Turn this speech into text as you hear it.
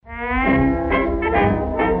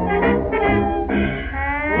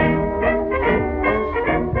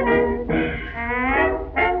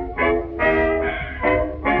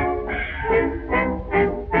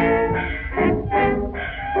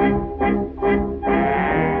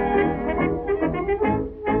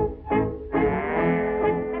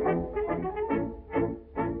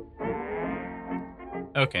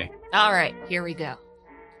Okay. All right, here we go.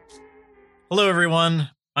 Hello,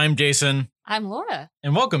 everyone. I'm Jason, I'm Laura.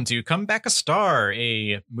 and welcome to Come Back a Star,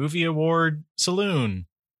 a movie award saloon.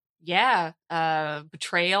 Yeah,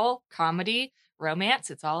 betrayal, comedy, romance,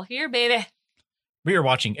 it's all here, baby. We are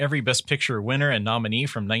watching every Best Picture winner and nominee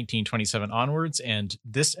from 1927 onwards, and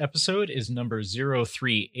this episode is number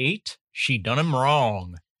 038, She Done Him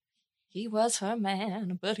Wrong. He was her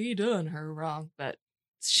man, but he done her wrong. But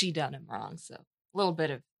she done him wrong, so a little bit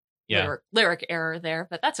of lyric error there,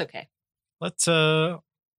 but that's okay. Let's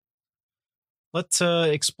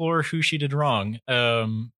explore who she did wrong.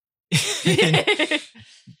 Because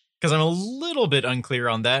I'm a little bit unclear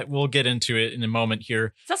on that. We'll get into it in a moment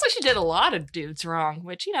here. Sounds like she did a lot of dudes wrong,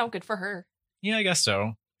 which, good for her. Yeah, I guess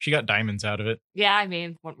so. She got diamonds out of it. Yeah, I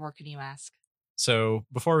mean, what more can you ask? So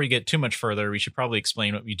before we get too much further, we should probably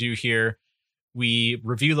explain what we do here. We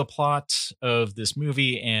review the plot of this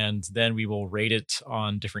movie, and then we will rate it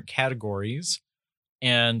on different categories.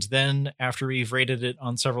 And then after we've rated it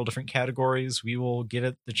on several different categories, we will give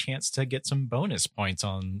it the chance to get some bonus points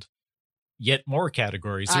on yet more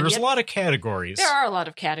categories. There's a lot of categories. There are a lot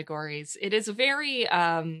of categories. It is a very,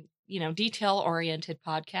 detail-oriented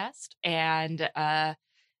podcast. And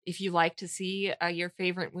if you like to see your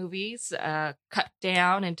favorite movies cut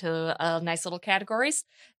down into nice little categories,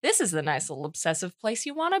 this is the nice little obsessive place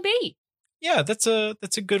you want to be. Yeah, that's a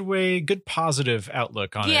good way, good positive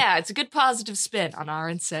outlook on it. Yeah, it's a good positive spin on our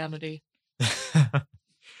insanity.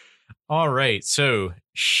 All right, so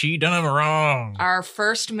She Done Him Wrong. Our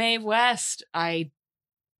first Mae West. I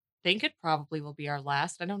think it probably will be our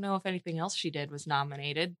last. I don't know if anything else she did was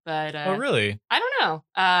nominated, but oh, really? I don't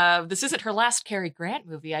know. This isn't her last Cary Grant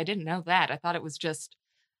movie. I didn't know that. I thought it was just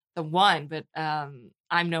the one, but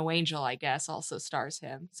I'm No Angel, I guess, also stars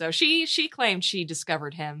him. So she claimed she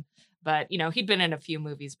discovered him, but he'd been in a few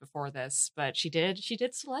movies before this, but she did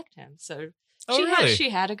select him. So she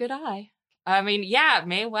had a good eye. I mean, yeah,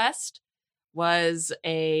 Mae West was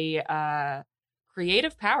a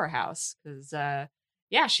creative powerhouse because,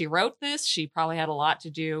 she wrote this. She probably had a lot to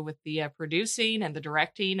do with the producing and the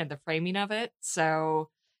directing and the framing of it. So,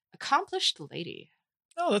 accomplished lady.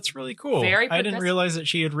 Oh, that's really cool. I didn't realize that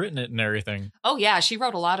she had written it and everything. Oh, yeah. She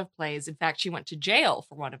wrote a lot of plays. In fact, she went to jail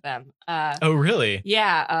for one of them. Oh, really?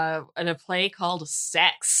 Yeah. In a play called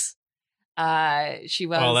Sex. She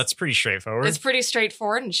was. Oh, that's pretty straightforward. It's pretty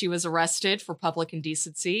straightforward, and she was arrested for public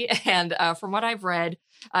indecency. And from what I've read,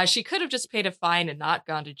 she could have just paid a fine and not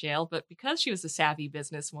gone to jail, but because she was a savvy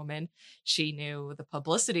businesswoman, she knew the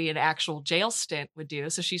publicity an actual jail stint would do.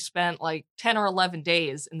 So she spent like 10 or 11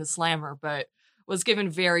 days in the slammer, but was given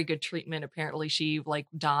very good treatment. Apparently, she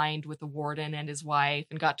dined with the warden and his wife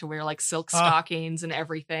and got to wear silk stockings and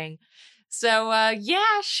everything. So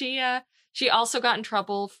she also got in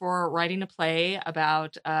trouble for writing a play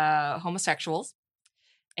about homosexuals.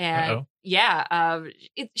 And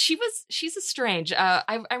she's a strange.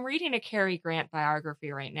 I'm reading a Cary Grant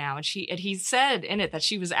biography right now, and he said in it that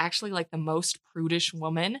she was actually the most prudish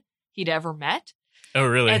woman he'd ever met. Oh,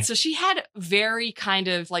 really? And so she had very kind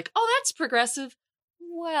of oh, that's progressive.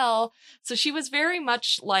 Well, so she was very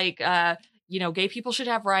much gay people should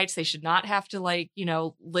have rights. They should not have to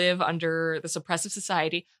live under this oppressive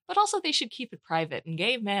society, but also they should keep it private. And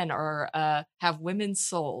gay men have women's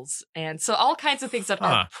souls. And so all kinds of things that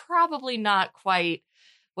are probably not quite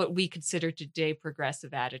what we consider today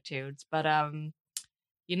progressive attitudes. But,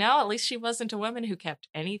 at least she wasn't a woman who kept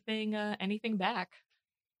anything back.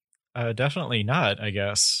 Definitely not, I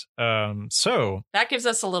guess. So that gives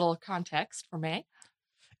us a little context for Mae.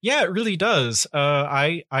 Yeah, it really does.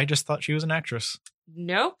 I just thought she was an actress.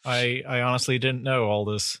 Nope. I honestly didn't know all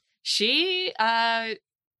this. She,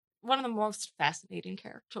 one of the most fascinating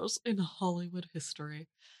characters in Hollywood history.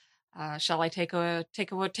 Shall I take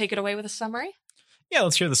it away with a summary? Yeah,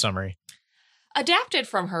 let's hear the summary. Adapted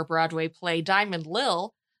from her Broadway play Diamond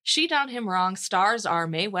Lil, She Done Him Wrong stars our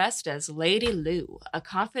Mae West as Lady Lou, a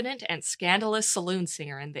confident and scandalous saloon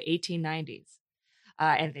singer in the 1890s.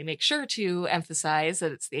 And they make sure to emphasize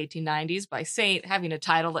that it's the 1890s by having a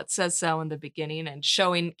title that says so in the beginning and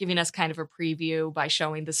giving us kind of a preview by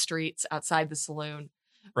showing the streets outside the saloon.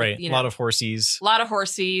 Right. A lot of horsies. A lot of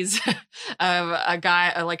horsies. A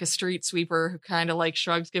guy, a street sweeper who kind of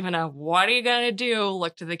shrugs, giving a, what are you going to do?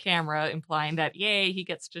 Look to the camera, implying that, yay, he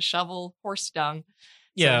gets to shovel horse dung.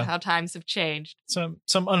 Yeah. So how times have changed. Some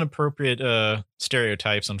inappropriate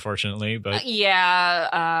stereotypes, unfortunately. But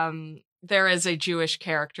there is a Jewish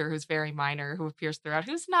character who's very minor who appears throughout,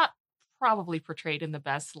 who's not probably portrayed in the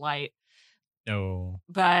best light. No.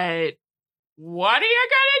 But what are you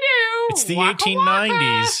gonna do? It's the Waka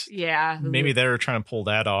 1890s. waka. Yeah. Maybe they were trying to pull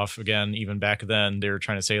that off again. Even back then, they were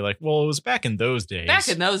trying to say like, well, it was back in those days. Back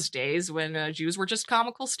in those days when Jews were just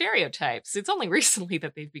comical stereotypes. It's only recently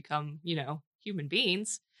that they've become, human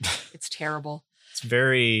beings. It's terrible. It's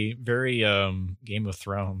very, very Game of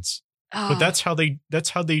Thrones. Oh, But that's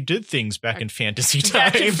how they did things back in fantasy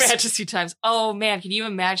times. back in fantasy times. Oh man, can you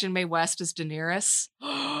imagine Mae West as Daenerys?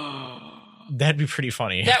 That'd be pretty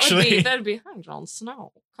funny. That'd actually. be, hi, Jon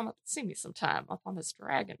Snow. Come up and see me sometime up on this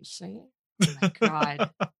dragon, see? Oh my god.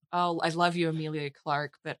 Oh, I love you, Amelia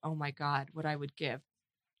Clark, but oh my god, what I would give.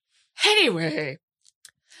 Anyway,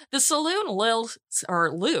 the saloon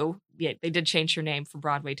Lou, yeah, they did change her name from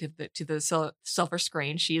Broadway to the silver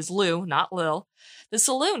screen. She is Lou, not Lil. The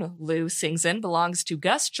saloon Lou sings in belongs to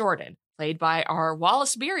Gus Jordan, played by our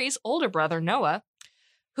Wallace Beery's older brother Noah,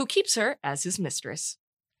 who keeps her as his mistress.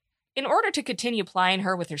 In order to continue plying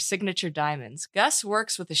her with her signature diamonds, Gus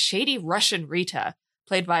works with the shady Russian Rita,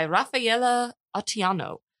 played by Rafaela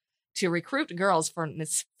Otiano, to recruit girls for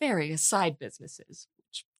nefarious side businesses,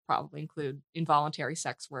 which probably include involuntary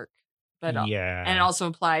sex work. But yeah. and it also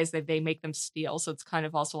implies that they make them steal, so it's kind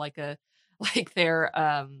of also like they're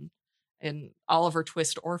in Oliver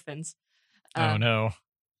Twist Orphans. Oh no.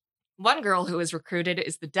 One girl who is recruited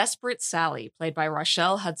is the desperate Sally, played by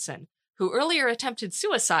Rochelle Hudson, who earlier attempted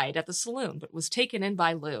suicide at the saloon, but was taken in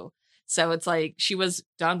by Lou. So it's like she was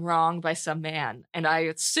done wrong by some man. And I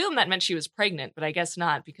assume that meant she was pregnant, but I guess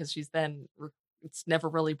not, because she's then, it's never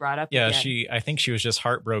really brought up Yeah, again. I think she was just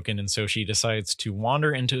heartbroken, and so she decides to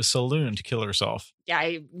wander into a saloon to kill herself.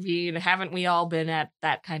 Yeah, haven't we all been at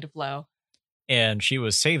that kind of low? And she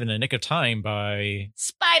was saved in the nick of time by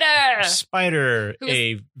Spider, who's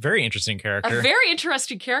a very interesting character. a very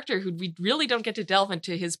interesting character who we really don't get to delve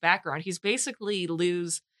into his background. He's basically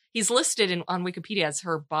he's listed on Wikipedia as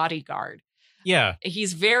her bodyguard. Yeah.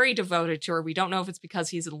 He's very devoted to her. We don't know if it's because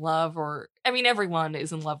he's in love everyone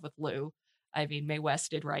is in love with Lou. I mean, Mae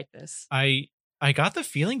West did write this. I got the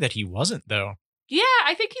feeling that he wasn't, though. Yeah,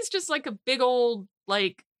 I think he's just like a big old,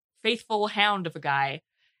 like, faithful hound of a guy.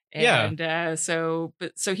 And so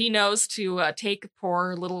he knows to take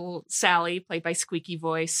poor little Sally, played by squeaky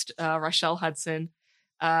voiced Rochelle Hudson,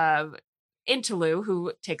 into Lou,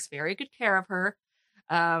 who takes very good care of her,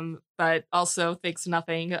 but also thinks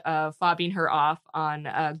nothing of fobbing her off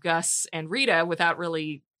on Gus and Rita without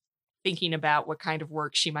really thinking about what kind of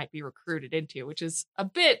work she might be recruited into, which is a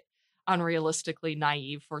bit unrealistically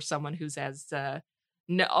naive for someone who's as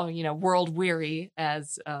world weary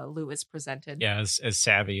as Lou is presented. Yeah, as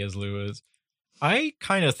savvy as Lou is. I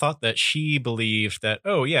kind of thought that she believed that,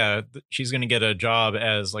 oh yeah, she's going to get a job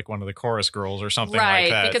as like one of the chorus girls or something like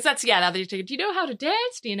that. Right, because that's, now that you take it, do you know how to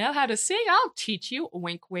dance? Do you know how to sing? I'll teach you.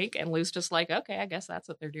 Wink, wink. And Lou's just like, okay, I guess that's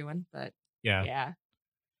what they're doing. But yeah.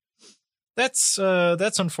 That's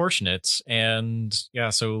unfortunate. And yeah,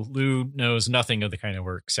 so Lou knows nothing of the kind of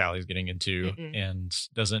work Sally's getting into and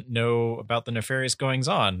doesn't know about the nefarious goings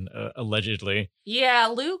on, allegedly. Yeah,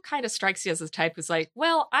 Lou kind of strikes you as a type who's like,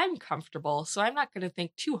 well, I'm comfortable, so I'm not going to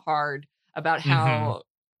think too hard about how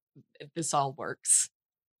this all works.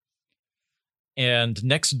 And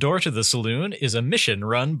next door to the saloon is a mission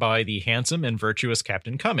run by the handsome and virtuous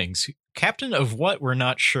Captain Cummings. Captain of what, we're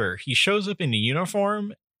not sure. He shows up in a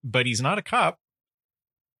uniform, but he's not a cop.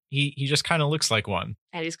 He just kind of looks like one.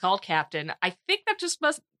 And he's called Captain. I think that just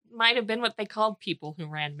might have been what they called people who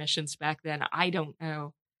ran missions back then. I don't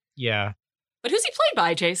know. Yeah. But who's he played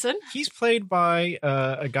by, Jason? He's played by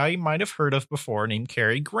a guy you might have heard of before named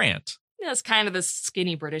Cary Grant. Yeah, it's kind of this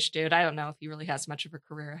skinny British dude. I don't know if he really has much of a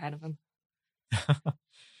career ahead of him.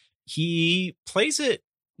 He plays it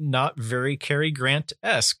not very Cary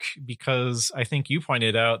Grant-esque, because I think you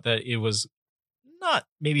pointed out that it was not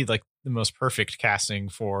maybe like the most perfect casting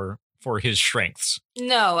for his strengths.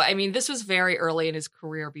 No, I mean, this was very early in his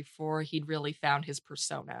career before he'd really found his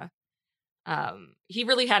persona. He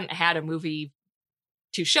really hadn't had a movie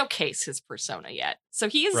to showcase his persona yet. So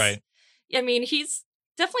he's right. I mean, he's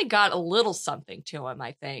definitely got a little something to him,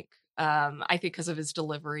 I think. I think because of his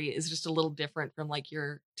delivery is just a little different from like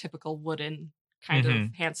your typical wooden kind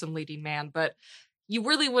of handsome leading man, but you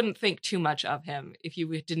really wouldn't think too much of him if you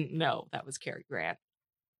didn't know that was Cary Grant.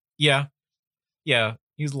 Yeah. Yeah.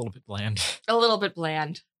 He's a little bit bland. A little bit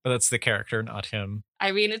bland. But that's the character, not him.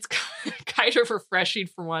 I mean, it's kind of refreshing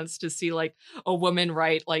for once to see like a woman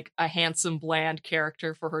write like a handsome, bland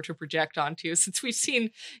character for her to project onto, since we've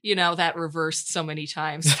seen, that reversed so many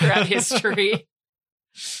times throughout history.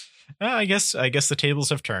 I guess the tables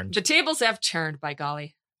have turned. The tables have turned, by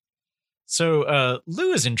golly. So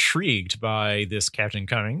Lou is intrigued by this Captain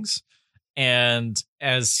Cummings, and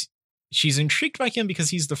as she's intrigued by him because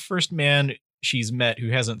he's the first man she's met who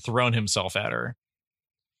hasn't thrown himself at her,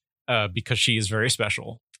 because she is very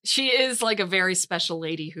special. She is like a very special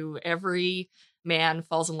lady who every man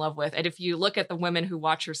falls in love with. And if you look at the women who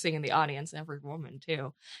watch her sing in the audience, every woman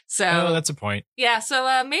too. So that's a point. Yeah.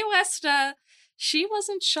 So Mae West, she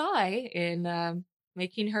wasn't shy in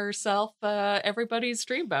making herself everybody's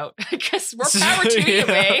dreamboat. I guess more power to you,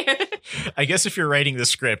 Mae. I guess if you're writing the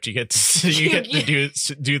script, you get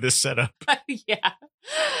to do this setup. Yeah.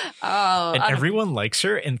 Oh, and everyone likes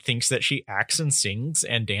her and thinks that she acts and sings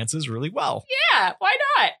and dances really well. Yeah, why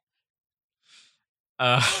not?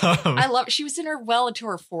 I love. She was in her well into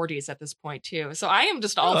her 40s at this point too, so I am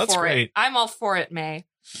just all for great. it. I'm all for it, Mae.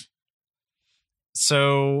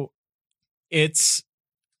 So it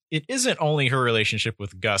isn't only her relationship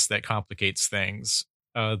with Gus that complicates things.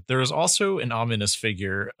 There is also an ominous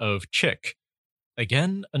figure of Chick.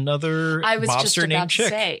 Again, another I was mobster just about named to Chick.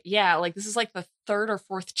 say, yeah, like this is like the third or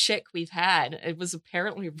fourth Chick we've had. It was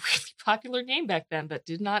apparently a really popular name back then, but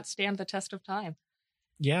did not stand the test of time.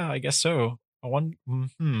 Yeah, I guess so. Trying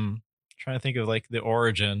to think of like the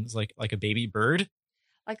origins, like a baby bird.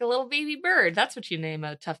 Like a little baby bird. That's what you name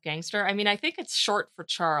a tough gangster. I mean, I think it's short for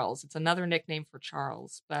Charles. It's another nickname for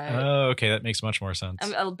Charles, but Oh, okay, that makes much more sense.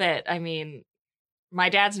 a bit. I mean, my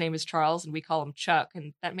dad's name is Charles, and we call him Chuck,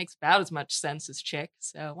 and that makes about as much sense as Chick.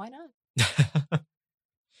 So why not?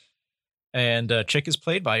 And Chick is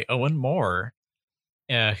played by Owen Moore,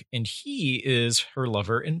 and he is her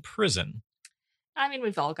lover in prison. I mean,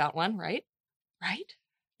 we've all got one, right? Right?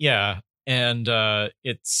 Yeah, and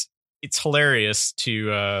it's hilarious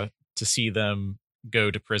to see them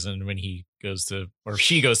go to prison when he goes to, or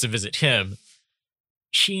she goes to visit him.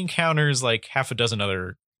 She encounters like half a dozen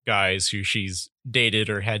other guys who she's dated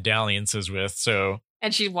or had dalliances with.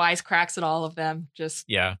 And she wisecracks at all of them.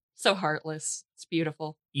 Just so heartless. It's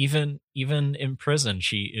beautiful. Even in prison,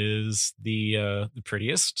 she is the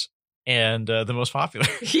prettiest and the most popular.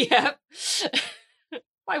 Yep.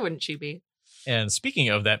 Why wouldn't she be? And speaking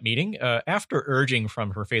of that meeting, after urging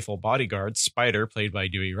from her faithful bodyguard, Spider, played by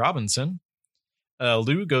Dewey Robinson,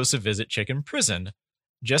 Lou goes to visit Chick in prison.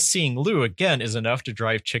 Just seeing Lou again is enough to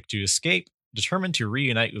drive Chick to escape, determined to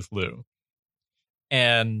reunite with Lou.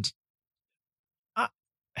 And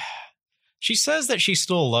she says that she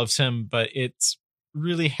still loves him, but it's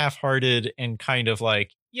really half-hearted and kind of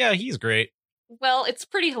like, yeah, he's great. Well, it's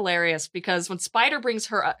pretty hilarious because when Spider brings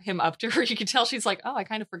him up to her, you can tell she's like, oh, I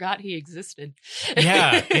kind of forgot he existed.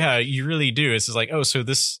 Yeah, you really do. It's just like, oh, so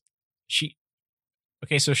she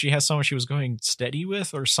has someone she was going steady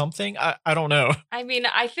with or something. I don't know. I mean,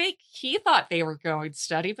 I think he thought they were going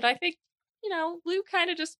steady, but I think, Lou kind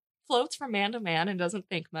of just floats from man to man and doesn't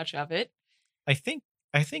think much of it. I think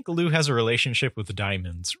Lou has a relationship with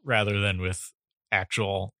diamonds rather than with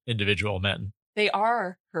actual individual men. They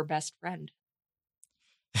are her best friend.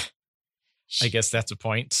 I guess that's a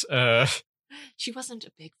point. She wasn't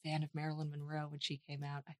a big fan of Marilyn Monroe when she came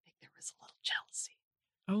out. I think there was a little jealousy.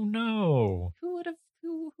 Oh no! Who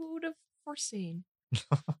would have foreseen?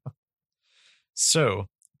 So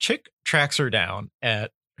Chick tracks her down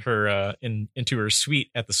at her into her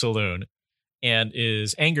suite at the saloon, and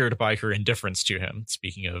is angered by her indifference to him.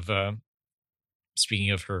 Speaking of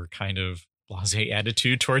her kind of blasé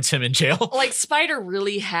attitude towards him in jail. Like Spider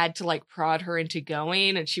really had to like prod her into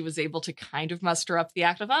going, and she was able to kind of muster up the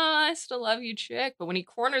act of, I still love you, Chick. But when he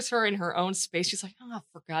corners her in her own space, she's like, oh,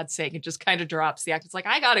 for God's sake, and just kind of drops the act. It's like,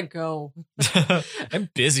 I gotta go. I'm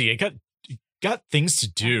busy. I got things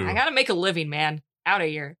to do. I gotta make a living, man. Out of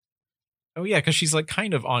here. Oh yeah, because she's like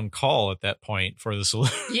kind of on call at that point for the saloon.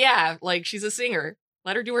 Yeah, like she's a singer.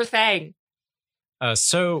 Let her do her thing.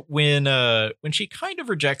 So when she kind of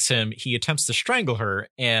rejects him, he attempts to strangle her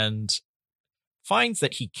and finds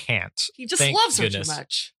that he can't. He just loves her too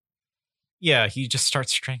much. Yeah, he just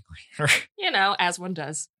starts strangling her. As one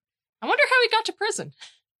does. I wonder how he got to prison.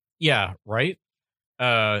 Yeah, right?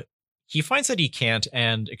 He finds that he can't,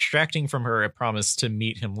 and extracting from her a promise to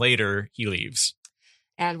meet him later, he leaves.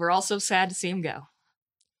 And we're also sad to see him go.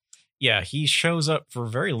 Yeah, he shows up for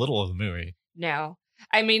very little of the movie. No.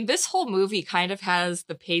 I mean, this whole movie kind of has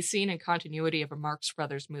the pacing and continuity of a Marx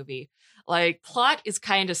Brothers movie. Like, plot is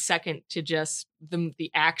kind of second to just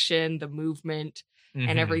the action, the movement,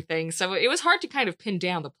 and everything. So it was hard to kind of pin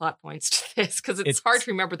down the plot points to this because it's hard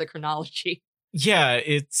to remember the chronology. Yeah,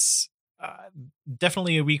 it's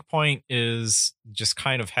definitely a weak point is just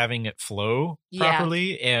kind of having it flow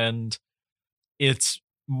properly. And it's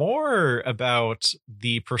more about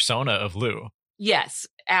the persona of Lou. Yes,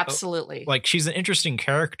 absolutely. Like, she's an interesting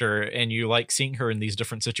character and you like seeing her in these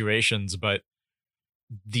different situations, but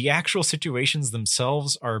the actual situations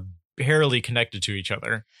themselves are barely connected to each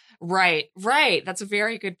other. Right. That's a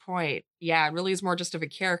very good point. Yeah, it really is more just of a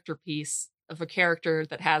character piece of a character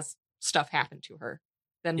that has stuff happen to her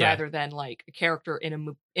than rather than like a character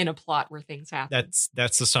in a plot where things happen.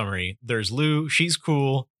 That's the summary. There's Lou, she's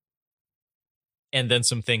cool, and then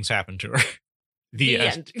some things happen to her. The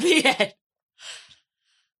end. The end.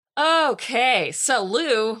 Okay, so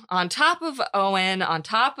Lou, on top of Owen, on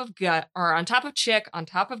top of Chick, on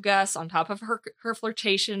top of Gus, on top of her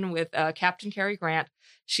flirtation with Captain Cary Grant,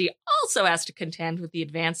 she also has to contend with the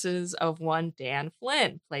advances of one Dan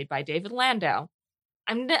Flynn, played by David Landau.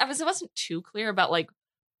 I wasn't too clear about like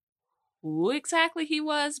who exactly he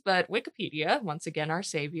was, but Wikipedia, once again our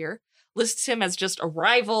savior, lists him as just a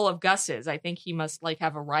rival of Gus's. I think he must like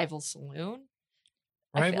have a rival saloon.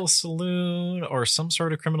 Rival saloon or some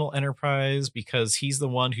sort of criminal enterprise, because he's the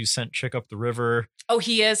one who sent Chick up the river. Oh,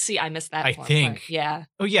 he is? See, I missed that. I think. Part. Yeah.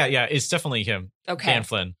 Oh, yeah. It's definitely him. Okay. Dan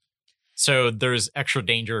Flynn. So there's extra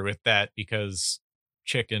danger with that because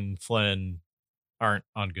Chick and Flynn aren't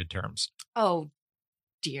on good terms. Oh,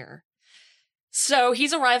 dear. So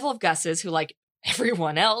he's a rival of Gus's who, like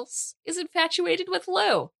everyone else, is infatuated with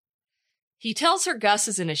Lou. He tells her Gus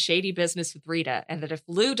is in a shady business with Rita and that if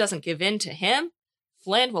Lou doesn't give in to him,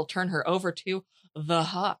 Flynn will turn her over to the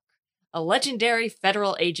Hawk, a legendary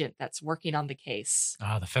federal agent that's working on the case.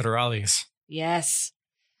 Ah, the Federales. Yes.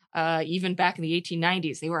 Even back in the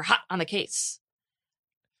 1890s, they were hot on the case.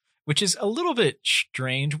 Which is a little bit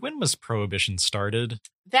strange. When was Prohibition started?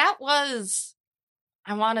 That was,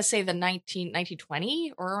 I want to say the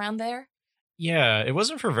 1920 or around there. Yeah, it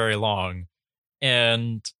wasn't for very long.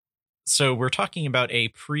 And so we're talking about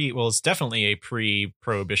it's definitely a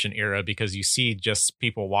pre-Prohibition era, because you see just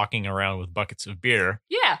people walking around with buckets of beer.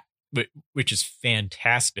 Yeah. Which is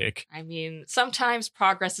fantastic. I mean, sometimes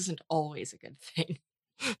progress isn't always a good thing.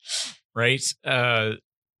 Right?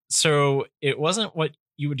 So it wasn't what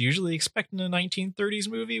you would usually expect in a 1930s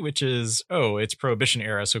movie, which is, it's Prohibition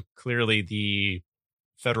era, so clearly the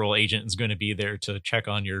federal agent is going to be there to check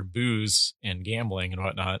on your booze and gambling and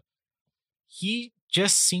whatnot. He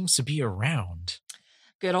just seems to be around.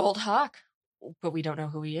 Good old Hawk. But we don't know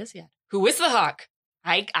who he is yet. Who is the Hawk?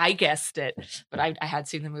 I guessed it, but I had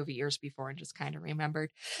seen the movie years before and just kind of remembered.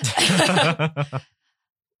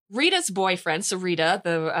 Rita's boyfriend, so Rita,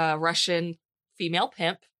 the Russian female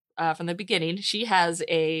pimp from the beginning, she has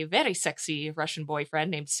a very sexy Russian boyfriend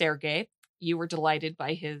named Sergei. You were delighted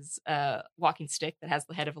by his walking stick that has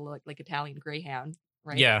the head of a like Italian greyhound,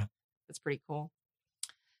 right? Yeah. That's pretty cool.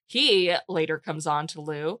 He later comes on to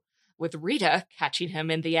Lou, with Rita catching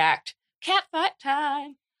him in the act. Catfight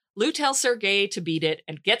time. Lou tells Sergei to beat it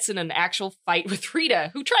and gets in an actual fight with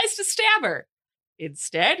Rita, who tries to stab her.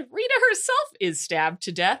 Instead, Rita herself is stabbed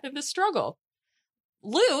to death in the struggle.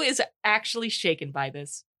 Lou is actually shaken by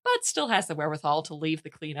this, but still has the wherewithal to leave the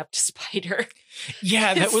cleanup to Spider.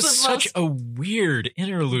 Yeah, that was such a weird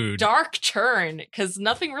interlude. Dark turn, because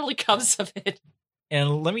nothing really comes of it.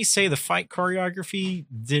 And let me say, the fight choreography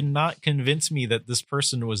did not convince me that this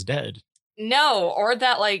person was dead. No, or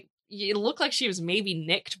that, like, it looked like she was maybe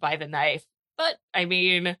nicked by the knife. But, I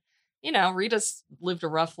mean, you know, Rita's lived a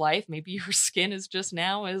rough life. Maybe her skin is just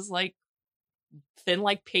now is, like, thin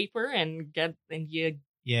like paper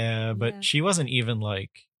Yeah, but she wasn't even,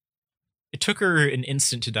 like... It took her an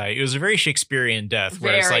instant to die. It was a very Shakespearean death,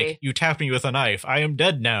 where it's like, you tapped me with a knife. I am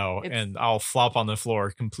dead now. And I'll flop on the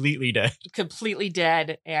floor, completely dead. Completely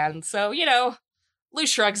dead. And so, you know, Lou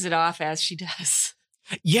shrugs it off as she does.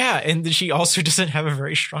 Yeah, and she also doesn't have a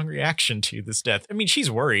very strong reaction to this death. I mean, she's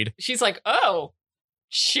worried. She's like, oh,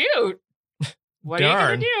 shoot. What are you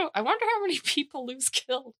going to do? I wonder how many people Lou's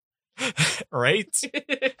killed. Right?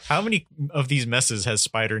 How many of these messes has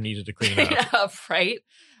Spider needed to clean up? Yeah, right?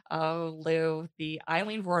 Oh, Lou, the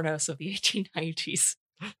Eileen Vornos of the 1890s.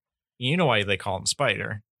 You know why they call him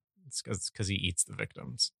Spider. It's because he eats the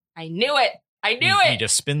victims. I knew it. He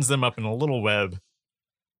just spins them up in a little web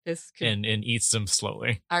and eats them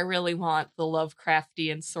slowly. I really want the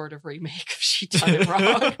Lovecraftian sort of remake of She Done Him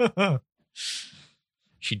Wrong.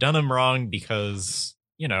 She done him wrong because,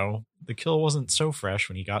 you know, the kill wasn't so fresh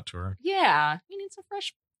when he got to her. Yeah, he needs some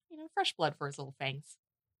fresh blood for his little fangs.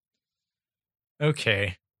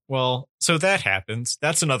 Okay. Well, so that happens.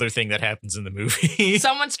 That's another thing that happens in the movie.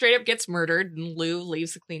 Someone straight up gets murdered and Lou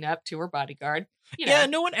leaves the cleanup to her bodyguard. You know. Yeah,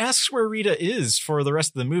 no one asks where Rita is for the rest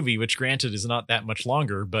of the movie, which granted is not that much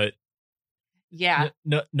longer, but yeah,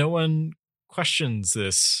 no one questions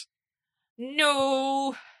this.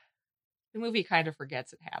 No, the movie kind of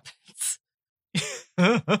forgets it happens.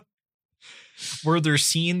 Were there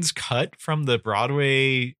scenes cut from the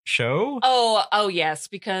Broadway show? Oh, yes,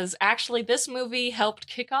 because actually this movie helped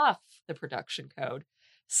kick off the production code.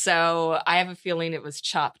 So I have a feeling it was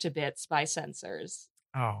chopped to bits by censors.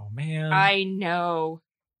 Oh, man. I know.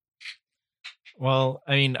 Well,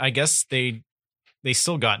 I mean, I guess they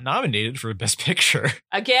still got nominated for Best Picture.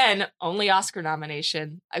 Again, only Oscar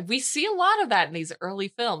nomination. We see a lot of that in these early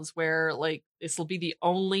films where like this will be the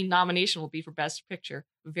only nomination will be for Best Picture.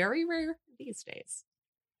 Very rare these days.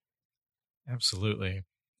 Absolutely.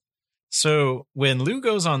 So when Lou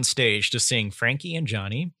goes on stage to sing Frankie and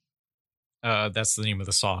Johnny, that's the name of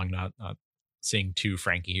the song, not sing to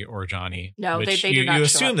Frankie or Johnny. No, which they do not you show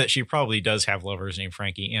assume up. that she probably does have lovers named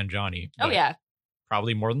Frankie and Johnny. Oh, but yeah.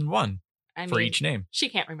 Probably more than one for each name. She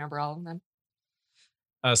can't remember all of them.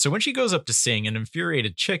 So when she goes up to sing, an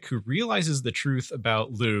infuriated chick who realizes the truth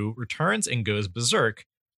about Lou returns and goes berserk,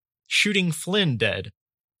 shooting Flynn dead.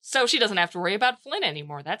 So she doesn't have to worry about Flynn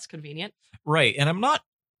anymore. That's convenient. Right. And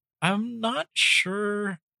I'm not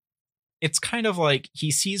sure. It's kind of like he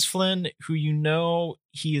sees Flynn, who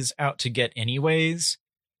he is out to get anyways,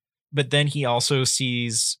 but then he also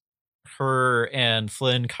sees her and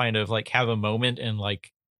Flynn kind of like have a moment and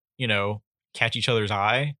like, catch each other's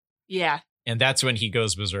eye. Yeah. And that's when he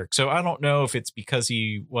goes berserk. So I don't know if it's because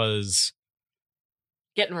he was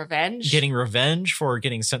getting revenge for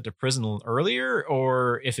getting sent to prison earlier,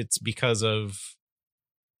 or if it's because of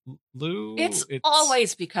Lou. It's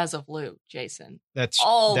always because of Lou, Jason. That's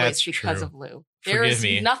because true. of Lou. There is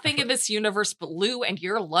nothing in this universe but Lou and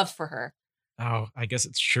your love for her. Oh, I guess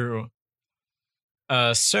it's true.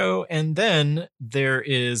 And then there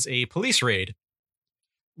is a police raid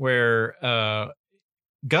where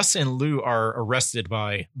Gus and Lou are arrested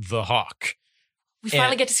by the Hawk. We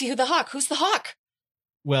finally get to see who's the Hawk.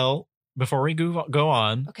 Well, before we go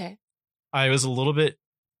on, okay, I was a little bit,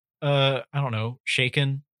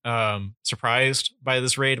 shaken, surprised by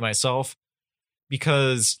this raid myself,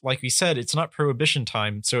 because, like we said, it's not prohibition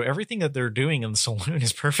time, so everything that they're doing in the saloon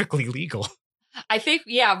is perfectly legal. I think,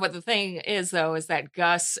 yeah, but the thing is, though, is that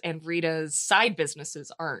Gus and Rita's side businesses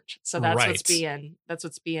aren't. So that's right. what's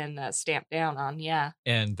being stamped down on, yeah.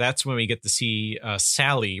 And that's when we get to see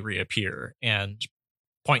Sally reappear and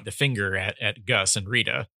point the finger at Gus and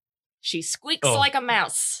Rita. She squeaks like a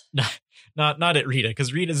mouse. Not at Rita,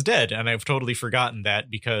 because Rita's dead, and I've totally forgotten that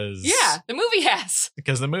because... Yeah, the movie has.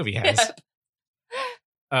 Because the movie has.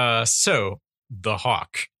 Yep. So, the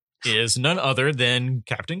Hawk is none other than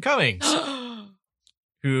Captain Cummings,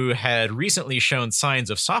 who had recently shown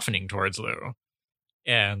signs of softening towards Lou.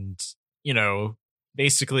 And,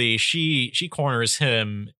 basically she corners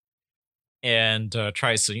him and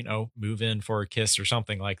tries to, move in for a kiss or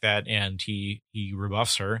something like that, and he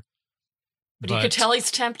rebuffs her. But you could tell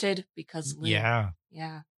he's tempted because Lou. Yeah.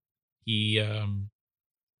 Yeah. He's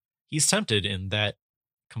tempted in that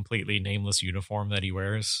completely nameless uniform that he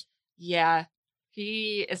wears. Yeah.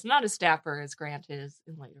 He is not as dapper as Grant is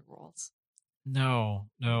in later roles. No.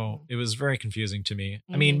 It was very confusing to me.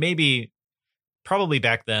 Mm-hmm. I mean, probably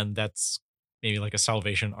back then, that's maybe like a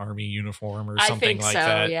Salvation Army uniform or something like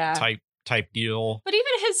that. Yeah. Type deal. But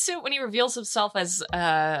even his suit, when he reveals himself as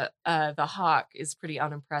the Hawk, is pretty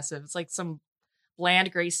unimpressive. It's like some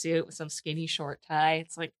bland gray suit with some skinny short tie.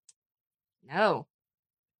 It's like, no.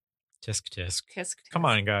 Tisk tisk. Tisk tisk. Come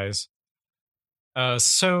on, guys.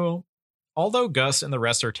 So, although Gus and the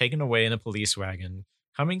rest are taken away in a police wagon,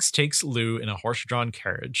 Cummings takes Lou in a horse-drawn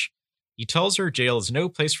carriage. He tells her jail is no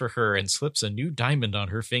place for her and slips a new diamond on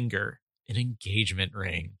her finger, an engagement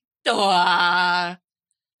ring. So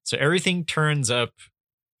everything turns up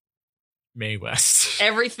Mae West.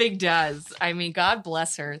 Everything does. I mean, God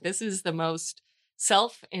bless her. This is the most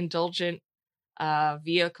self-indulgent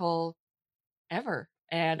vehicle ever,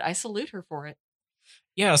 and I salute her for it.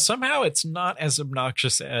 Yeah, somehow it's not as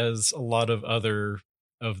obnoxious as a lot of other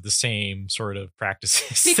of the same sort of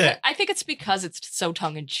practices. I think it's because it's so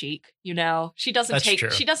tongue-in-cheek, She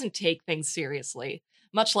doesn't take things seriously,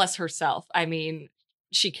 much less herself. I mean,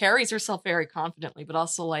 she carries herself very confidently, but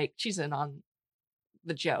also like she's in on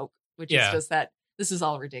the joke, which is just that this is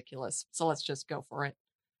all ridiculous. So let's just go for it.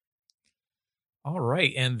 All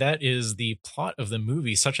right. And that is the plot of the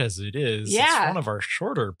movie, such as it is. Yeah. It's one of our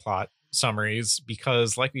shorter plot summaries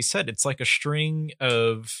because, like we said, it's like a string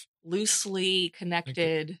of loosely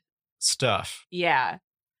connected stuff. Yeah.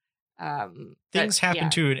 Things happen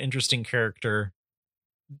to an interesting character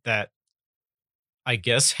that I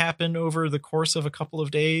guess happen over the course of a couple of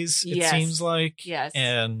days, it seems like. Yes.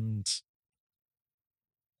 And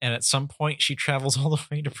at some point she travels all the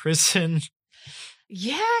way to prison.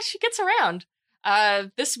 Yeah, she gets around.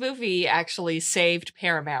 This movie actually saved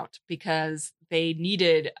Paramount because they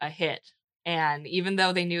needed a hit. And even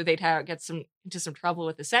though they knew they'd get into some trouble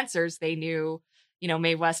with the censors, they knew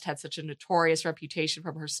Mae West had such a notorious reputation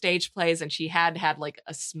from her stage plays, and she had like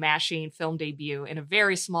a smashing film debut in a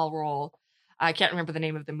very small role. I can't remember the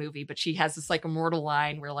name of the movie, but she has this like immortal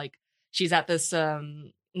line where like she's at this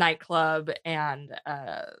nightclub, and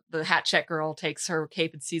the hat check girl takes her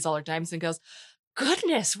cape and sees all her diamonds and goes,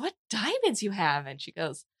 "Goodness, what diamonds you have!" And she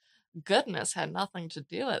goes, "Goodness had nothing to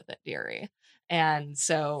do with it, dearie." And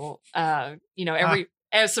so,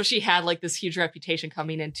 so she had like this huge reputation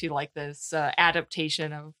coming into like this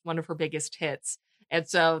adaptation of one of her biggest hits. And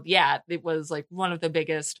so, yeah, it was like one of the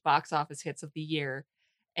biggest box office hits of the year,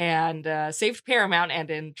 and saved Paramount. And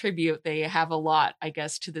in tribute, they have a lot, I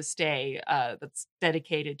guess, to this day that's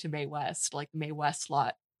dedicated to Mae West, like the Mae West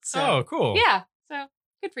lot. So, Oh, cool. Yeah. So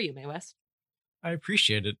good for you, Mae West. I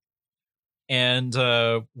appreciate it. And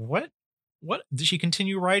what did she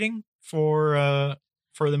continue writing for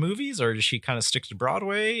the movies, or does she kind of stick to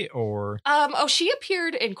Broadway, or? She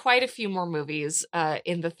appeared in quite a few more movies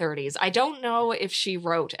in the 30s. I don't know if she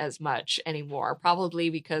wrote as much anymore, probably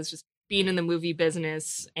because just being in the movie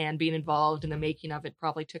business and being involved in the making of it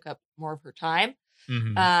probably took up more of her time.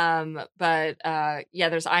 Mm-hmm. But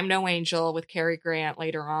there's I'm No Angel with Cary Grant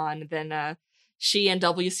later on. Then she and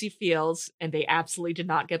W.C. Fields, and they absolutely did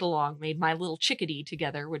not get along, made My Little Chickadee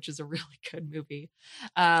together, which is a really good movie.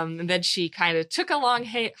 And then she kind of took a long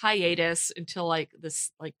hiatus until like the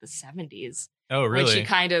 70s. Oh, really?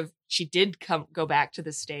 When she did go back to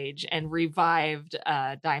the stage and revived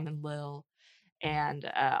Diamond Lil,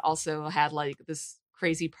 and also had like this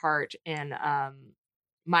crazy part in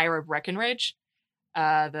Myra Breckinridge,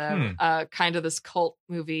 kind of this cult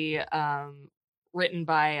movie written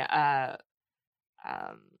by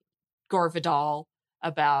Gore Vidal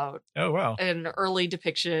about an early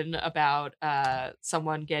depiction about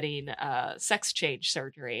someone getting sex change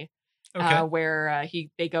surgery, where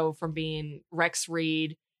they go from being Rex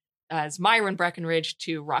Reed as Myron Breckinridge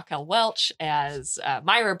to Raquel Welch as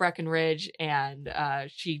Myra Breckinridge, and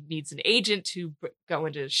she needs an agent to go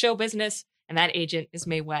into show business, and that agent is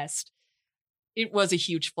Mae West. It was a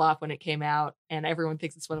huge flop when it came out, and everyone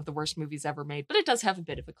thinks it's one of the worst movies ever made, but it does have a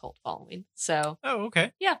bit of a cult following. So,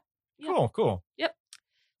 okay. Yeah. Cool. Yep.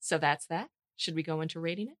 So that's that. Should we go into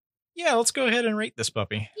rating it? Yeah, let's go ahead and rate this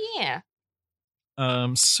puppy. Yeah.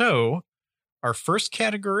 So our first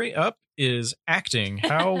category up is acting.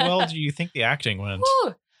 How well do you think the acting went?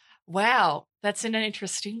 Whew. Wow, that's an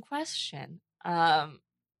interesting question. I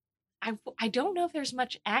don't know if there's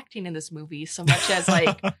much acting in this movie so much as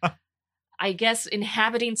like I guess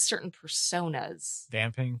inhabiting certain personas.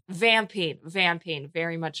 Vamping,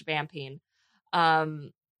 very much vamping.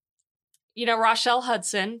 Rochelle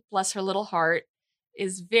Hudson, bless her little heart,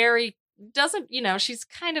 is she's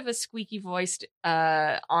kind of a squeaky voiced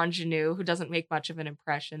ingenue who doesn't make much of an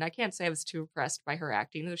impression. I can't say I was too impressed by her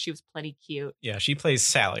acting, though she was plenty cute. Yeah, she plays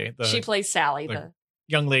Sally. The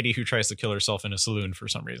young lady who tries to kill herself in a saloon for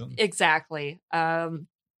some reason. Exactly.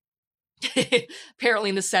 Apparently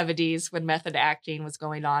in the 70s when method acting was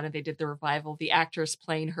going on and they did the revival, the actress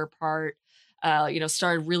playing her part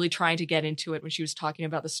started really trying to get into it when she was talking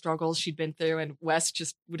about the struggles she'd been through, and West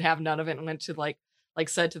just would have none of it and went to like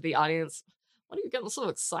said to the audience, "What are you getting so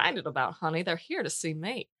excited about, honey? They're here to see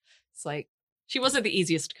me." It's like she wasn't the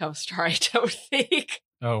easiest co-star, I don't think.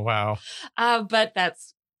 Oh, wow. But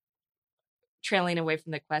that's trailing away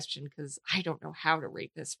from the question because I don't know how to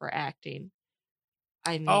rate this for acting.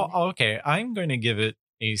 I mean, okay. I'm going to give it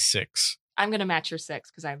a 6. I'm going to match your 6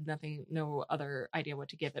 because I have no other idea what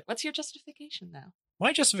to give it. What's your justification, though?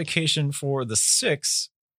 My justification for the 6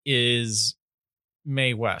 is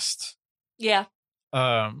Mae West. Yeah.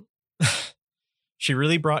 She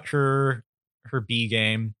really brought her B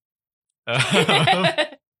game. Her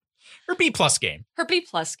B+ game. Her B+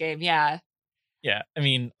 game, yeah. Yeah. I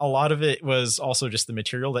mean, a lot of it was also just the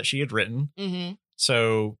material that she had written. Mm-hmm.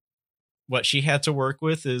 So what she had to work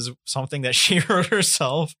with is something that she wrote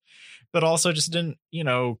herself, but also just didn't,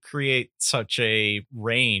 create such a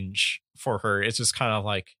range for her. It's just kind of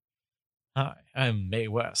like, hi, I'm Mae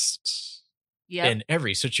West. Yeah. In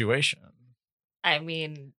every situation. I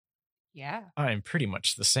mean, yeah. I'm pretty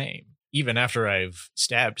much the same, even after I've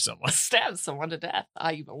stabbed someone. Stabbed someone to death.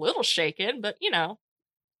 I'm a little shaken, but,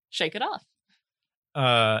 shake it off.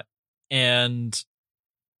 And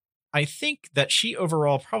I think that she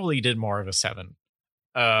overall probably did more of a 7.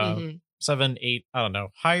 7, 8, I don't know,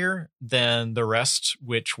 higher than the rest,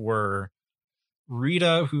 which were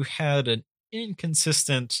Rita, who had an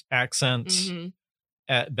inconsistent accent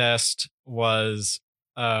at best, was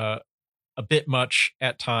a bit much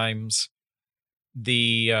at times.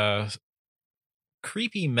 The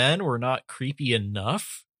creepy men were not creepy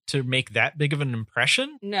enough to make that big of an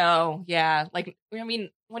impression. No, yeah. Like, I mean,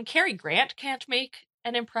 when Cary Grant can't make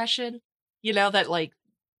an impression, that like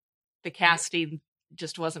the casting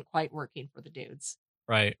just wasn't quite working for the dudes.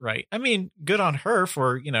 Right. I mean, good on her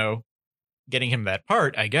for, getting him that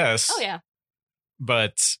part, I guess. Oh, yeah.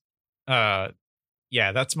 But,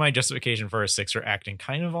 yeah, that's my justification for a 6 for acting.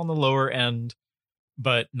 Kind of on the lower end,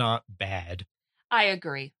 but not bad. I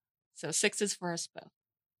agree. So 6s for us both.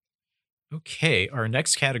 Okay, our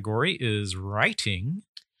next category is writing.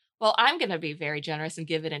 Well, I'm going to be very generous and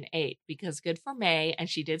give it an 8 because good for May, and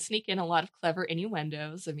she did sneak in a lot of clever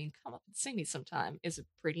innuendos. I mean, come up and see me sometime is a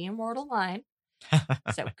pretty immortal line.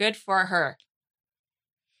 So good for her.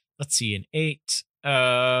 Let's see, an 8.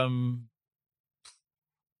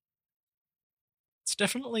 It's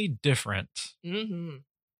definitely different. Mm-hmm.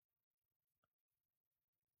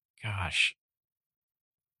 Gosh.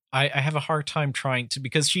 I have a hard time trying to,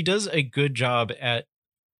 because she does a good job at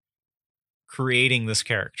creating this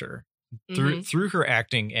character through her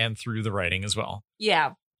acting and through the writing as well.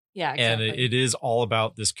 Yeah, exactly. And it is all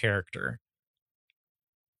about this character.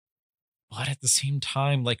 But at the same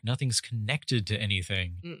time, like, nothing's connected to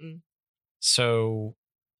anything. Mm-mm. So,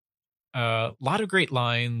 a lot of great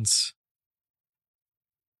lines.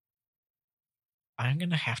 I'm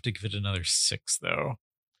going to have to give it another 6, though.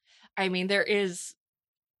 I mean, there is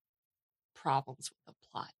problems with the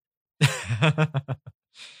plot.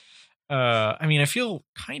 I mean, I feel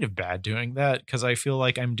kind of bad doing that because I feel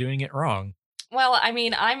like I'm doing it wrong. Well, I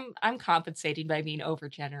mean, I'm compensating by being over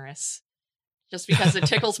generous. Just because it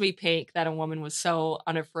tickles me pink that a woman was so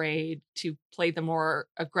unafraid to play the more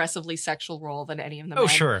aggressively sexual role than any of the men. Oh,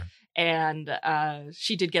 sure. And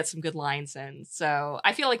she did get some good lines in. So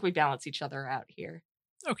I feel like we balance each other out here.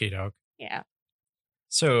 Okay, dog. Yeah.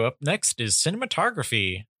 So up next is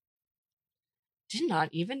cinematography. Did not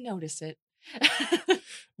even notice it.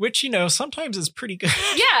 Which, sometimes is pretty good.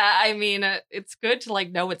 Yeah, I mean, it's good to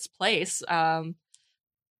like know its place.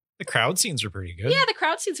 The crowd scenes are pretty good. Yeah, the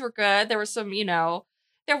crowd scenes were good. There was some,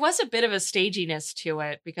 there was a bit of a staginess to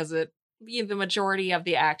it because the majority of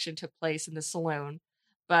the action took place in the saloon,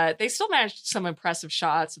 but they still managed some impressive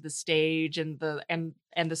shots of the stage and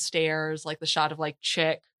the stairs, like the shot of like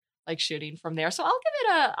Chick like shooting from there. So I'll give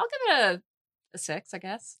it a 6, I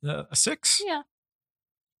guess. A 6? Yeah.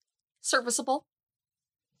 Serviceable.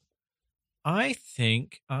 I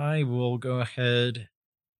think I will go ahead.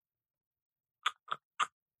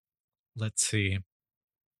 Let's see.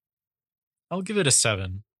 I'll give it a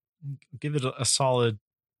 7. Give it a solid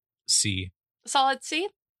C. Solid C?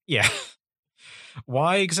 Yeah.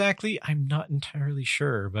 Why exactly? I'm not entirely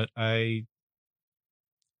sure, but I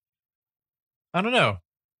don't know.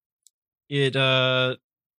 It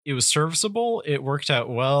was serviceable. It worked out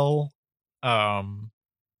well.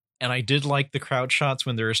 And I did like the crowd shots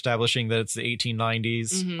when they're establishing that it's the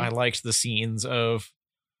 1890s. Mm-hmm. I liked the scenes of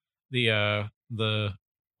the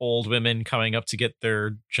old women coming up to get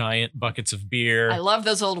their giant buckets of beer. I love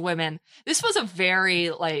those old women. This was a very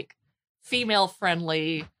like female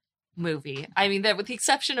friendly movie. I mean, that with the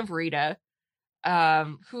exception of Rita,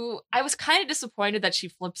 who I was kind of disappointed that she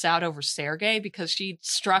flips out over Sergei because she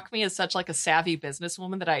struck me as such like a savvy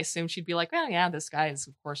businesswoman that I assumed she'd be like, oh yeah, this guy is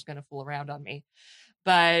of course going to fool around on me.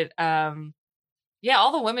 But yeah,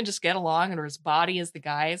 all the women just get along and are as body as the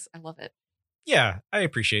guys. I love it. Yeah, I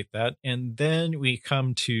appreciate that. And then we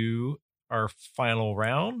come to our final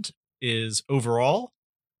round is overall.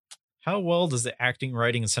 How well does the acting,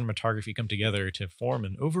 writing, and cinematography come together to form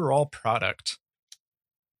an overall product?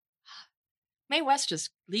 Mae West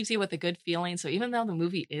just leaves you with a good feeling. So even though the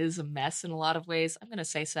movie is a mess in a lot of ways, I'm going to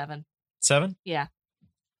say 7. 7? Yeah.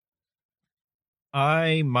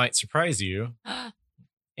 I might surprise you.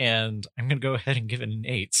 And I'm going to go ahead and give it an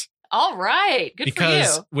 8. All right. Good for you.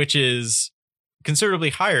 Which is considerably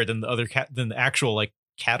higher than the other than the actual like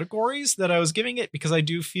categories that I was giving it, because I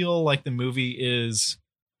do feel like the movie is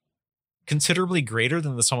considerably greater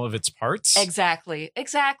than the sum of its parts. Exactly.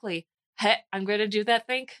 Hey, I'm going to do that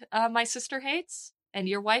thing my sister hates and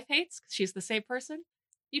your wife hates because she's the same person.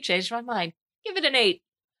 You changed my mind. Give it an 8.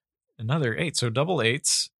 Another 8. So double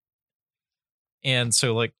 8s. And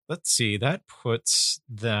so, like, let's see, that puts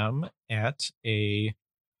them at a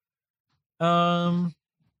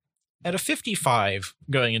 55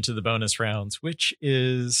 going into the bonus rounds, which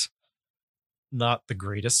is not the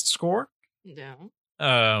greatest score. No.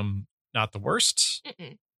 Not the worst.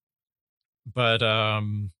 Mm-mm. But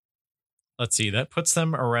let's see, that puts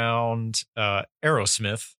them around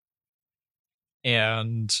Aerosmith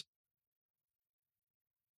and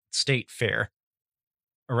State Fair.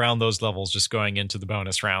 Around those levels, just going into the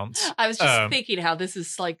bonus rounds. I was just thinking how this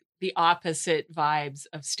is like the opposite vibes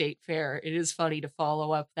of State Fair. It is funny to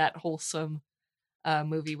follow up that wholesome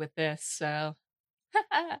movie with this. So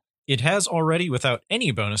It has already, without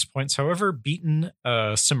any bonus points, however, beaten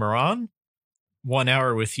Cimarron, 1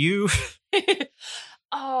 Hour with You.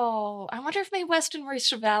 oh, I wonder if Mae West and Maurice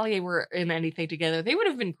Chevalier were in anything together. They would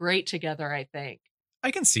have been great together, I think.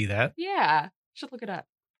 I can see that. Yeah, should look it up.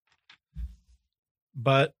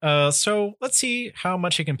 But so let's see how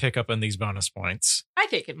much it can pick up on these bonus points. I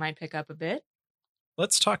think it might pick up a bit.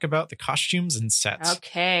 Let's talk about the costumes and sets.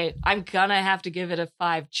 Okay, I'm gonna have to give it a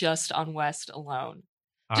 5 just on West alone.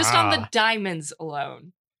 Just on the diamonds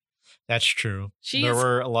alone. That's true. She there is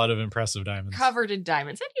were a lot of impressive diamonds. covered in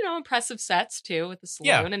diamonds. And, impressive sets, too, with the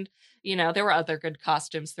saloon. Yeah. And, there were other good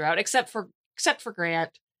costumes throughout, except for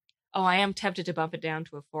Grant. Oh, I am tempted to bump it down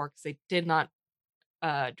to a 4 because they did not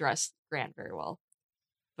dress Grant very well.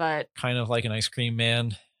 But kind of like an ice cream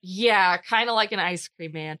man. Yeah, kind of like an ice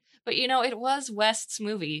cream man. But, it was West's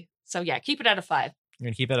movie. So, yeah, keep it at a 5. You're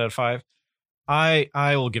going to keep it at a 5? I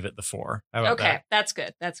will give it the 4. How about that? That's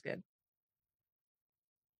good. That's good.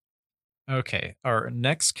 Okay, our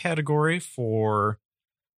next category for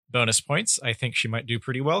bonus points, I think she might do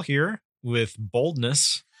pretty well here with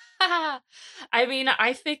boldness. I mean,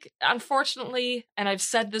 I think, unfortunately, and I've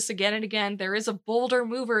said this again and again, there is a bolder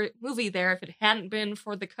movie there if it hadn't been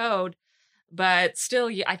for the code. But still,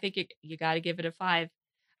 I think you got to give it a 5.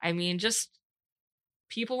 I mean, just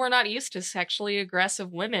people were not used to sexually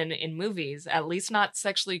aggressive women in movies, at least not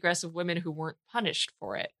sexually aggressive women who weren't punished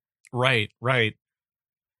for it. Right.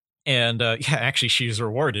 And actually, she's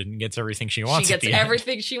rewarded and gets everything she wants. She gets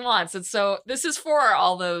everything she wants. And so this is for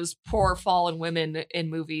all those poor fallen women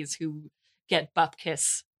in movies who get butt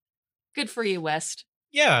kiss. Good for you, West.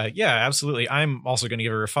 Yeah, absolutely. I'm also going to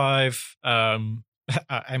give her a 5. I'm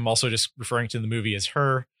also just referring to the movie as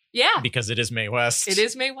her. Yeah. Because it is Mae West. It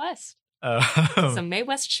is Mae West. It's a Mae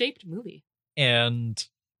West shaped movie. And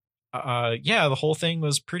the whole thing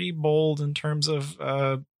was pretty bold in terms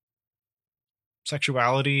of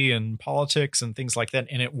sexuality and politics and things like that,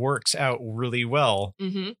 and it works out really well.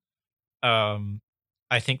 Mm-hmm.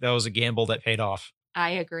 I think that was a gamble that paid off. I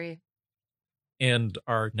agree. And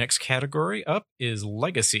our next category up is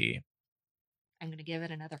legacy. I'm going to give it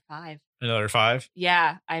another 5. Another 5?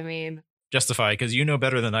 Yeah, I mean, justify, because you know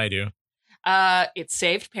better than I do. It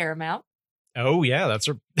saved Paramount. Oh yeah, that's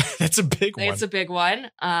a big one. It's a big one.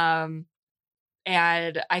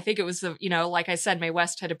 And I think it was like I said, Mae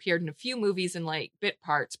West had appeared in a few movies in like bit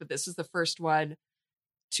parts, but this is the first one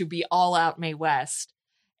to be all out Mae West.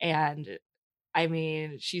 And I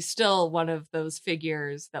mean, she's still one of those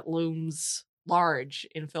figures that looms large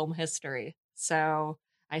in film history. So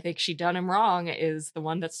I think She Done Him Wrong is the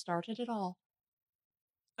one that started it all.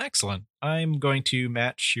 Excellent. I'm going to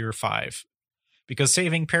match your 5 because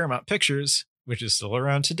saving Paramount Pictures, which is still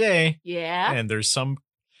around today. Yeah. And there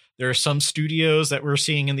are some studios that we're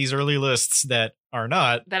seeing in these early lists that are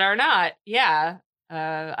not. Yeah.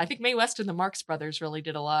 I think Mae West and the Marx Brothers really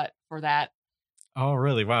did a lot for that. Oh,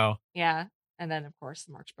 really? Wow. Yeah. And then, of course,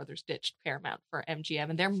 the Marx Brothers ditched Paramount for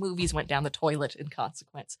MGM, and their movies went down the toilet in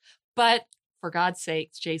consequence. But for God's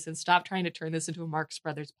sakes, Jason, stop trying to turn this into a Marx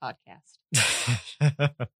Brothers podcast.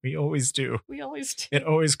 We always do. It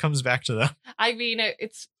always comes back to them. I mean,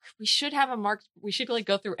 we should have we should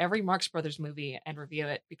go through every Marx Brothers movie and review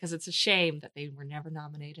it, because it's a shame that they were never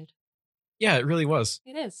nominated. Yeah, it really was.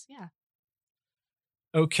 It is, yeah.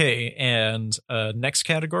 Okay, and next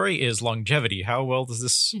category is longevity. How well does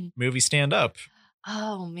this movie stand up?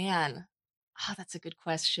 Oh, man. Oh, that's a good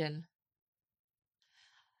question.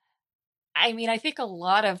 I mean, I think a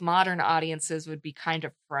lot of modern audiences would be kind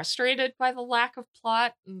of frustrated by the lack of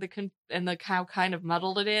plot and how kind of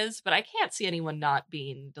muddled it is, but I can't see anyone not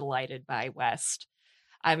being delighted by West.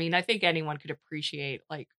 I mean, I think anyone could appreciate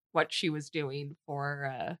like what she was doing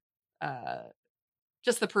for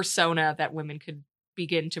just the persona that women could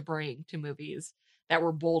begin to bring to movies that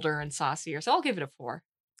were bolder and saucier. So I'll give it a 4.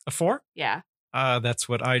 A 4? Yeah. That's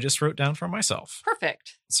what I just wrote down for myself.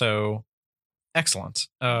 Perfect. So excellent.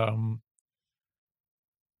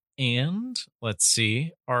 And let's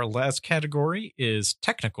see. Our last category is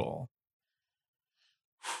technical.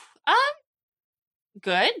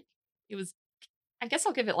 Good. It was. I guess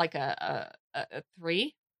I'll give it like a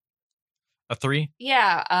 3. A 3?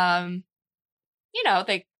 Yeah.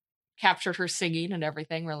 They captured her singing and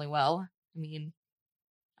everything really well. I mean,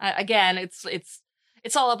 again, it's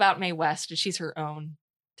all about Mae West, and she's her own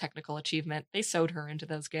technical achievement. They sewed her into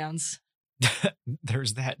those gowns.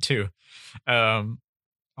 There's that too.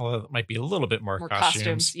 Although it might be a little bit more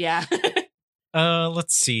costumes. Yeah.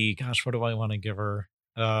 Let's see. Gosh, what do I want to give her?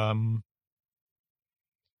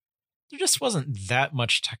 there just wasn't that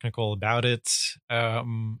much technical about it. I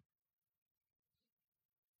don't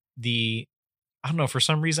know, for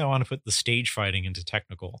some reason I want to put the stage fighting into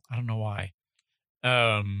technical. I don't know why.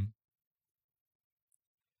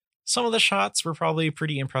 Some of the shots were probably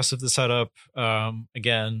pretty impressive to set up.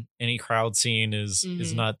 Again, any crowd scene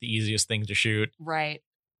is not the easiest thing to shoot. Right.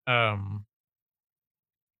 I'm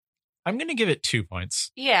going to give it 2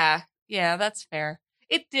 points. Yeah, that's fair.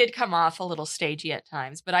 It did come off a little stagey at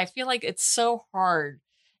times, but I feel like it's so hard,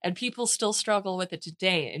 and people still struggle with it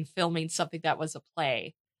today in filming something that was a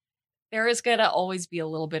play. There is going to always be a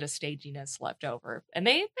little bit of staginess left over, and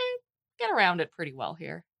they get around it pretty well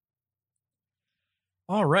here.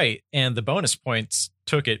 All right, and the bonus points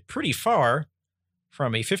took it pretty far,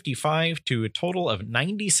 from a 55 to a total of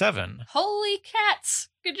 97. Holy cats!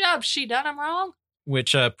 Good job, She Done 'Em Wrong.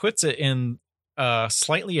 Which puts it in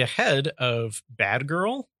slightly ahead of Bad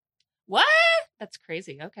Girl. What? That's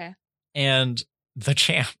crazy. Okay. And The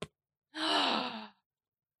Champ. Oh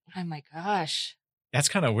my gosh. That's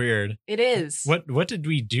kind of weird. It is. What did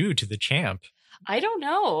we do to The Champ? I don't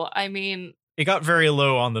know. I mean, it got very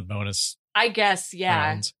low on the bonus. I guess, yeah,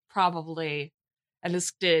 rounds. Probably. And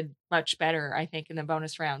this did much better, I think, in the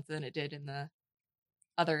bonus rounds than it did in the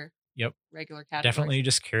other regular categories. Definitely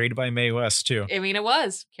just carried by Mae West, too. I mean, it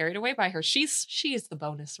was carried away by her. She is the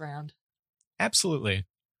bonus round. Absolutely.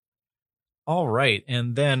 All right.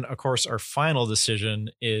 And then, of course, our final decision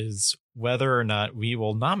is whether or not we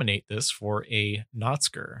will nominate this for a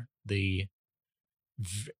Knotzker, the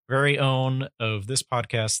very own of this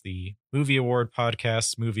podcast, the Movie Award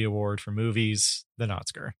podcast, Movie Award for movies, the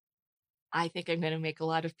Knotzker. I think I'm going to make a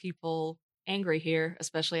lot of people angry here,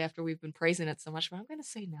 especially after we've been praising it so much, but I'm going to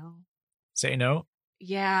say no. Say no?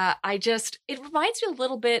 Yeah, it reminds me a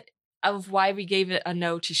little bit of why we gave it a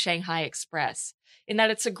no to Shanghai Express, in that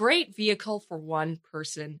it's a great vehicle for one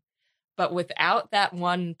person, but without that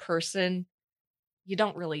one person, you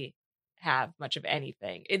don't really have much of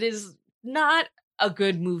anything. It is not a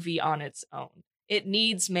good movie on its own. It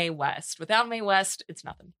needs Mae West. Without Mae West, it's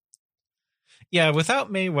nothing. Yeah,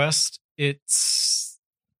 without Mae West, it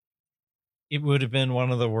would have been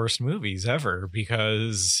one of the worst movies ever,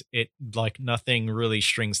 because it, like, nothing really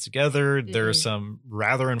strings together. There are some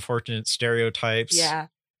rather unfortunate stereotypes. Yeah.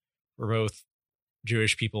 For both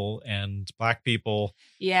Jewish people and Black people.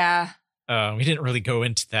 Yeah. We didn't really go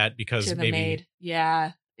into that because to the maybe. Maid.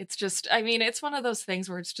 Yeah. It's just, I mean, it's one of those things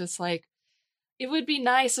where it's just like, it would be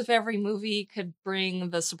nice if every movie could bring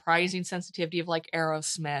the surprising sensitivity of like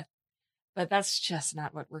Aerosmith, but that's just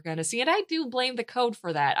not what we're going to see. And I do blame the Code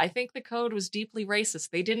for that. I think the Code was deeply racist.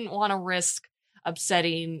 They didn't want to risk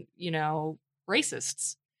upsetting,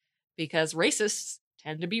 racists, because racists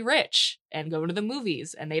tend to be rich and go to the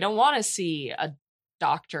movies, and they don't want to see a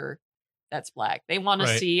doctor that's Black. They want to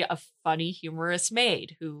see a funny, humorous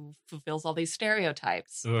maid who fulfills all these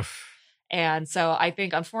stereotypes. Oof. And so I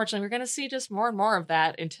think, unfortunately, we're going to see just more and more of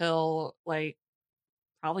that until like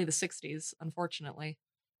probably the 60s, unfortunately.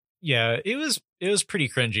 Yeah, it was pretty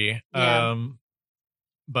cringy. Yeah.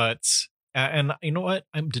 But and you know what?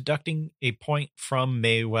 I'm deducting a point from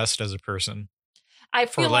Mae West as a person. I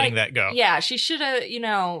feel for letting that go. Yeah, she should have,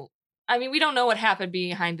 I mean, we don't know what happened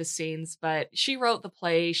behind the scenes, but she wrote the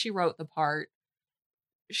play, she wrote the part.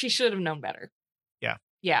 She should have known better. Yeah.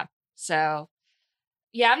 Yeah. So,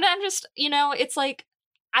 yeah, I'm just, it's like,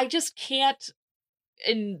 I just can't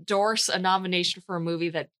endorse a nomination for a movie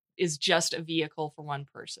that is just a vehicle for one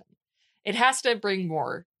person. It has to bring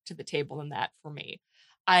more to the table than that for me.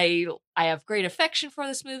 I have great affection for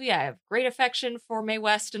this movie. I have great affection for Mae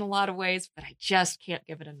West in a lot of ways, but I just can't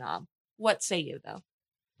give it a nom. What say you, though?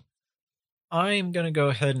 I'm going to go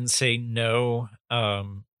ahead and say no,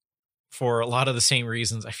 for a lot of the same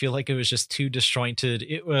reasons. I feel like it was just too disjointed.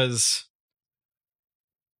 It was,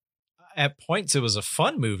 at points, it was a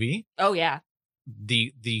fun movie. Oh, yeah.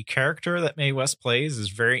 The character that Mae West plays is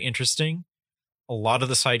very interesting. A lot of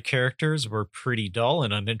the side characters were pretty dull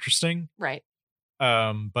and uninteresting. Right.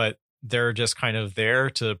 But they're just kind of there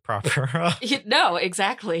to prop her up. No,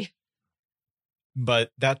 exactly.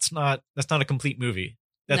 But that's not a complete movie.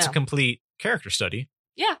 That's a complete character study.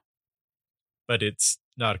 Yeah. But it's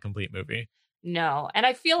not a complete movie. No. And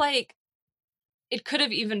I feel like it could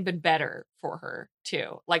have even been better for her,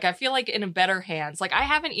 too. Like, I feel like in a better hands. Like, I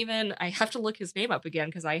have to look his name up again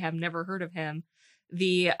because I have never heard of him.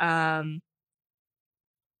 I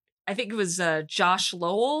think it was Josh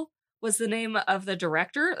Lowell was the name of the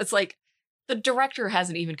director. It's like the director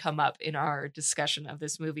hasn't even come up in our discussion of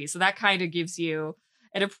this movie. So that kind of gives you,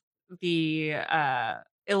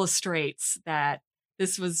 illustrates that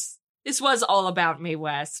this was This was all about Mae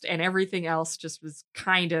West, and everything else just was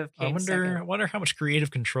kind of. I wonder how much creative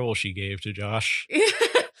control she gave to Josh.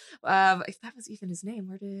 If that was even his name,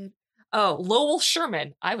 Lowell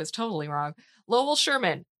Sherman. I was totally wrong. Lowell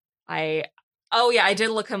Sherman. I did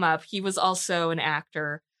look him up. He was also an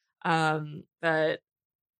actor, but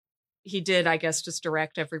he did, I guess, just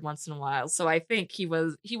direct every once in a while. So I think he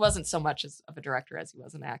wasn't so much of a director as he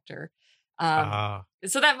was an actor.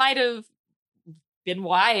 So that might have been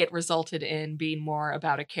why it resulted in being more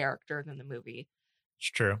about a character than the movie.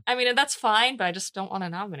 It's true. I mean, and that's fine, but I just don't want to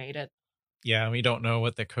nominate it. Yeah, we don't know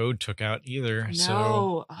what the code took out either. No,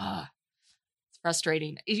 so it's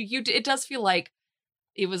frustrating. It does feel like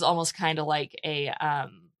it was almost kind of like a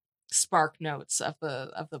Spark Notes of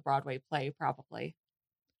the Broadway play, probably.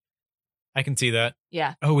 I can see that.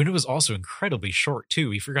 Yeah. Oh, and it was also incredibly short too.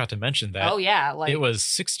 We forgot to mention that. Oh yeah, it was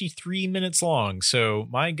 63 minutes long. So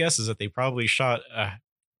my guess is that they probably shot an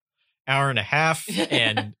hour and a half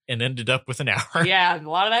and ended up with an hour. Yeah, a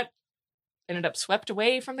lot of that ended up swept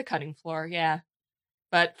away from the cutting floor. Yeah,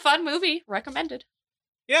 but fun movie, recommended.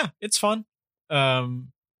 Yeah, it's fun. But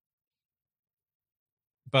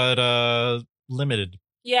limited.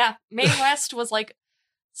 Yeah, Mae West was like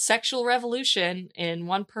sexual revolution in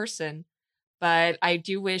one person. But I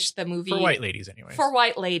do wish the movie... For white ladies, anyway. For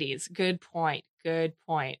white ladies. Good point.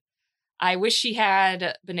 I wish she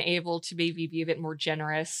had been able to maybe be a bit more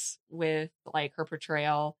generous with like her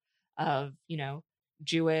portrayal of,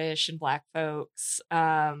 Jewish and Black folks.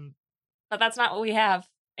 But that's not what we have.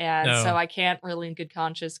 And so I can't really in good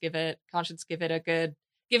conscience give it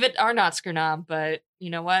our Oscar nom. But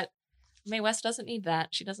you know what? Mae West doesn't need that.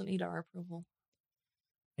 She doesn't need our approval.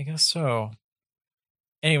 I guess so.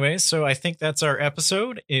 Anyway, so I think that's our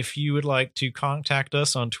episode. If you would like to contact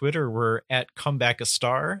us on Twitter, we're at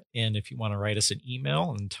ComebackAStar. And if you want to write us an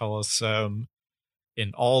email and tell us in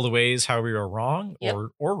all the ways how we were wrong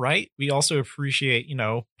or right, we also appreciate,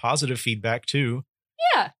 positive feedback too.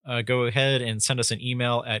 Yeah. Go ahead and send us an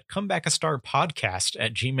email at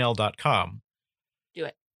comebackastarpodcast@gmail.com. Do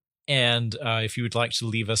it. And if you would like to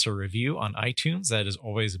leave us a review on iTunes, that is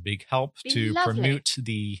always a big help to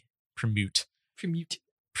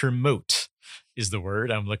promote is the word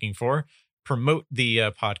I'm looking for. Promote the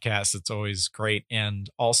podcast. It's always great. And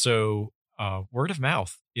also word of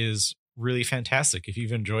mouth is really fantastic. If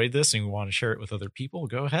you've enjoyed this and you want to share it with other people,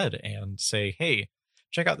 go ahead and say, hey,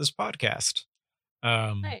 check out this podcast.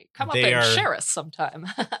 Hey, come up and share us sometime.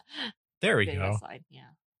 There we go.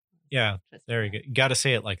 Yeah, there you go. You got to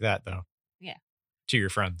say it like that, though. Yeah. To your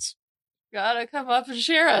friends. Gotta come up and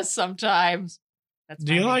share us sometimes.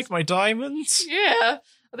 Do you like my diamonds? Yeah,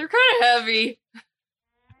 they're kind of heavy.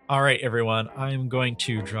 All right, everyone. I'm going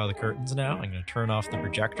to draw the curtains now. I'm going to turn off the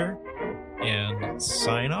projector and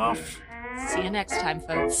sign off. See you next time,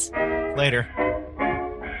 folks. Later.